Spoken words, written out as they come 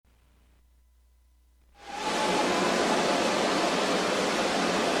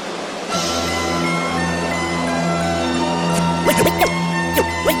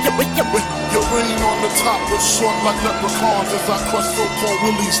hop with short like leprechauns as I crush so-called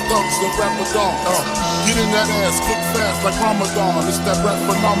willies, thugs, and rapadons. Getting that ass quick fast like Ramadan. It's that rap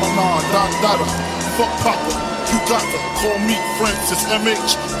phenomenon. Don Dada, fuck Papa, you got to call me Francis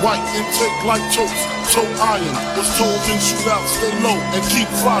M.H. White intake like toast, so iron. Was told in shootout, stay low and keep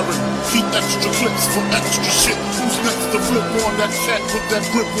firing. Keep extra clips for extra shit. Who's next to flip on that cat with that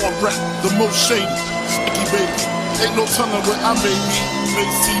grip on rap? The most shady, sticky baby. Ain't no telling where I may be. May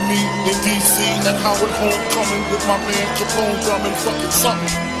see me in D.C. at Howard Homecoming with my man Capone drumming fucking something.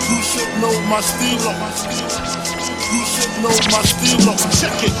 You should know my stilo. You should know my stilo.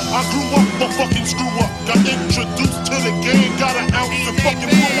 Check it, I grew up, but fucking screw up. Got introduced to the game, got an ounce and fucking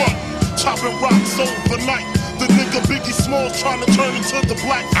blew up. Chopping rocks overnight. The nigga Biggie Smalls trying to turn into the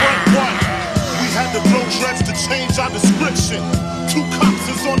black Frank White. We had to grow dreads to change our description. 2 cops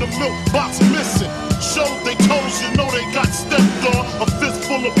is on the milk box missing. Showed they toes, you know they got stepped on. A fist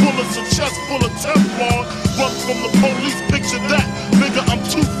full of bullets, a chest full of Teflon. Run from the police, picture that. Nigga, I'm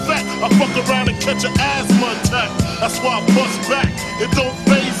too fat. I fuck around and catch an asthma attack. That's why I bust back, it don't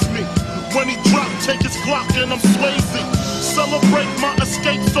faze me. When he drop, take his Glock and I'm Swayze. Celebrate my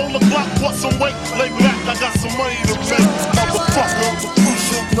escape, solar block, what some weight. Lay back, I got some money to make. Motherfucker, you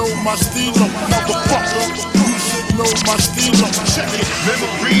should know my stilo. Motherfucker, you should know my stilo. check it.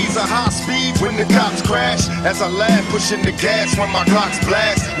 Memories of high speeds when the cops crash. As I laugh, pushing the gas when my Glocks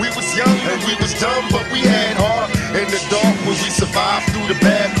blast. We was young and we was dumb, but we had heart. In the dark when we survived through the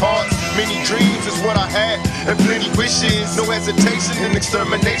bad parts. Many dreams is what I had, and plenty wishes. No hesitation in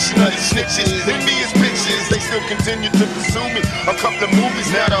extermination of these snitches. Envious bitches, they still continue to pursue me. A couple of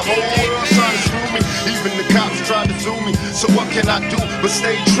movies, now the whole world's trying to screw me. Even the cops try to sue me. So what can I do but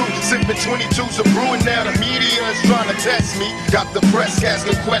stay true? Sipping 22s of brewing, now the media is trying to test me. Got the press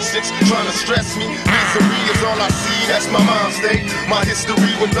asking questions, trying to stress me. Misery is all I see, that's my mind state. My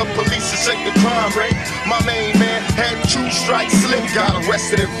history with the police to shake the crime rate. My main man had 2 strikes slip, got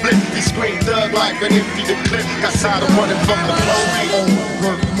arrested and flipped. He screamed thug like an empty the clip. Got tired of running from the police.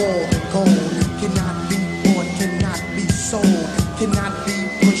 Worth more than gold. Cannot be bought, cannot be sold. Cannot be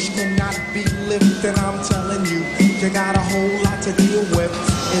pushed, cannot be lifted. I'm telling you, you got a whole lot to deal with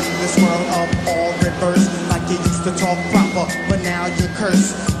in this world of all reverse. Like you used to talk proper, but now you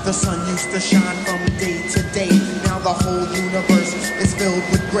curse. The sun used to shine from day to day. Now the whole universe is filled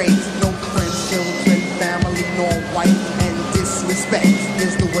with gray. No friends, children, family, nor white. And disrespect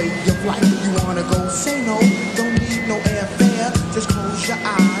is the way of life. You wanna go, say no, don't need no airfare. Just close your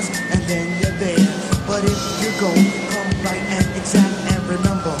eyes and then you're there. But if you go, come right and exact and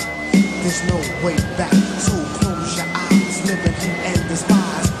remember, there's no way back. So close your eyes, live in hate and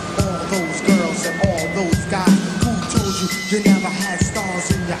despise all those girls and all those guys who told you you never had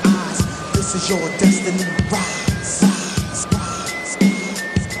stars in your eyes. This is your destiny, rise.